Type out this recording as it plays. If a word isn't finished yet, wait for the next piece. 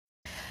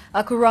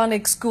A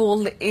Quranic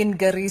school in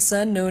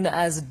Garissa known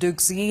as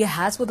Duksi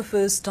has for the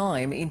first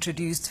time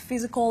introduced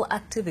physical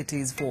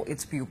activities for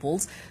its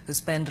pupils who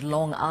spend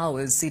long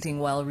hours sitting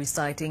while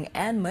reciting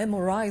and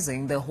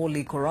memorizing the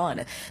Holy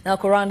Quran. Now,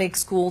 Quranic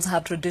schools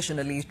have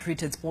traditionally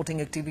treated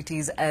sporting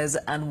activities as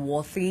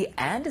unworthy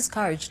and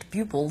discouraged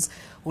pupils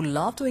who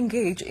love to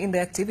engage in the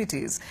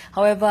activities.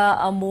 However,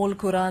 Amol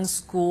Quran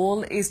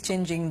School is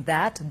changing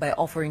that by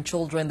offering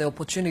children the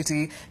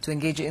opportunity to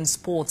engage in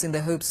sports in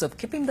the hopes of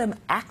keeping them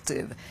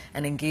active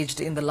and engaged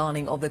in the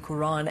learning of the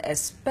Quran,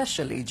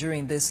 especially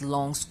during this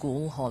long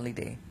school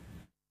holiday.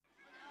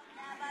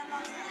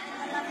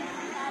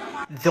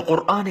 The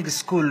Quranic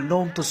school,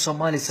 known to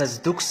Somalis as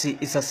Duksi,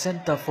 is a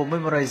center for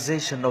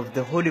memorization of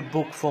the Holy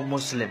Book for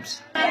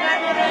Muslims.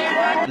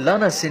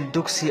 Learners in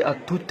Duksi are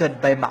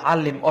tutored by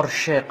Ma'alim or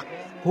Sheikh,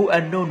 who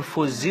are known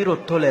for zero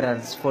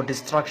tolerance for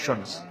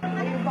distractions.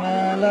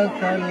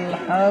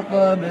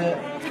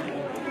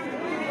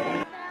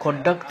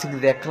 Conducting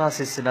their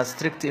classes in a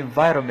strict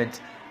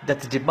environment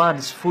that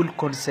demands full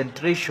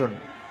concentration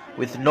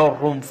with no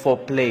room for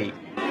play.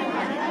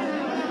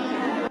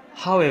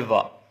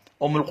 However,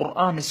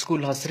 Quran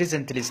School has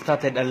recently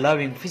started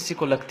allowing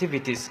physical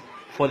activities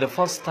for the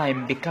first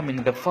time,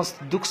 becoming the first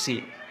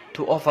Duksi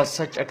to offer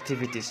such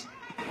activities.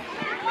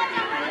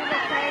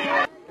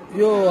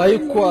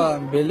 Haikuwa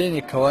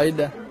mbeleni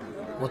kawaida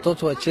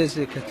watoto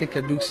wacheze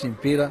katika Duksi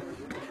mpira,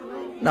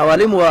 na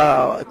walimu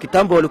wa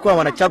kitambo walikuwa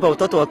wanachapa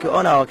watoto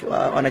wakiona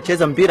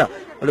wanacheza mpira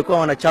walikuwa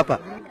wanachapa.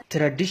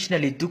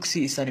 Traditionally,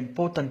 Duksi is an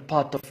important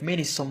part of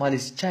many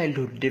Somalis'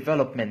 childhood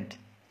development.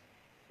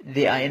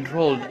 They are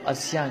enrolled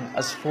as young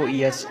as 4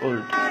 years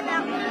old.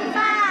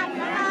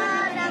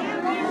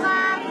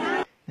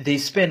 They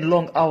spend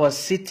long hours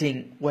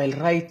sitting while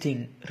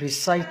writing,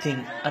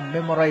 reciting and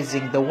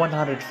memorizing the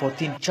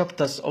 114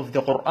 chapters of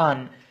the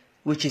Quran,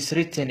 which is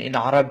written in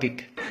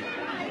Arabic.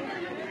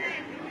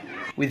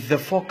 With the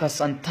focus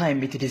and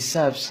time it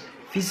deserves,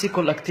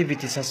 physical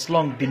activities has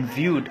long been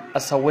viewed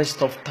as a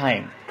waste of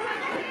time.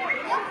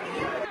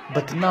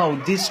 But now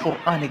this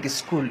Quranic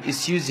school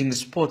is using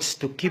sports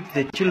to keep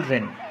the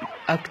children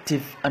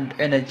active and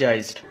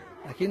energized.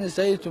 Lakini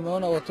sasa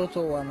tumeona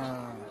watoto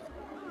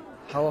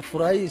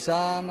hawafurahi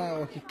sana,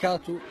 wakikaa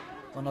tu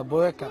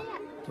wanaboeka.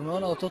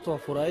 Tumeona watoto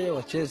wafurahie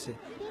wacheze.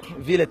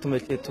 Vile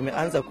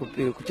tumeanza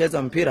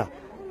kucheza mpira,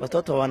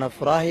 watoto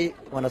wanafurahi,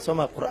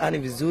 wanasoma Qur'ani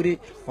vizuri,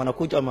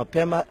 wanakuja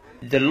mapema.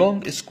 The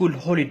long school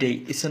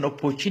holiday is an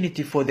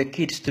opportunity for the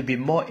kids to be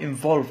more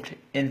involved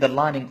in the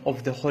learning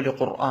of the Holy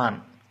Quran.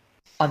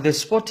 And the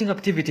sporting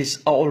activities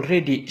are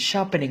already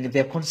sharpening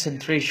their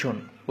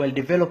concentration while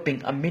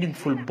developing a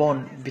meaningful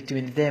bond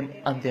between them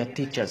and their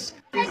teachers.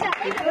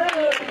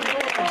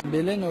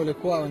 Mbeleni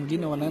walikuwa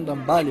wengine wanaenda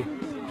mbali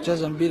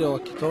kucheza mpira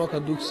wakitoroka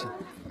Duksi.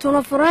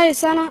 Tunafurahi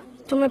sana,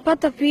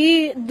 tumepata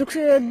PE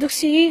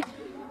Duksi hii.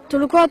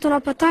 Tulikuwa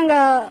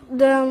tunapatanga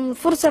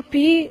fursa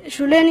PE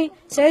shuleni,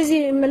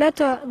 saizi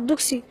imeletwa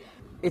Duksi.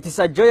 It is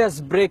a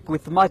joyous break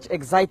with much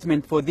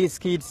excitement for these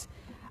kids,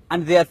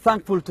 and they are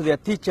thankful to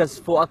their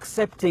teachers for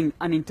accepting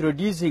and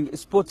introducing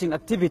sporting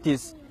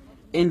activities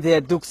in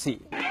their Duksi.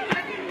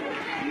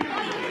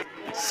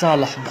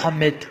 Salah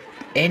Mohammed,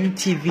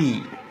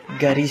 NTV,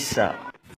 Garissa.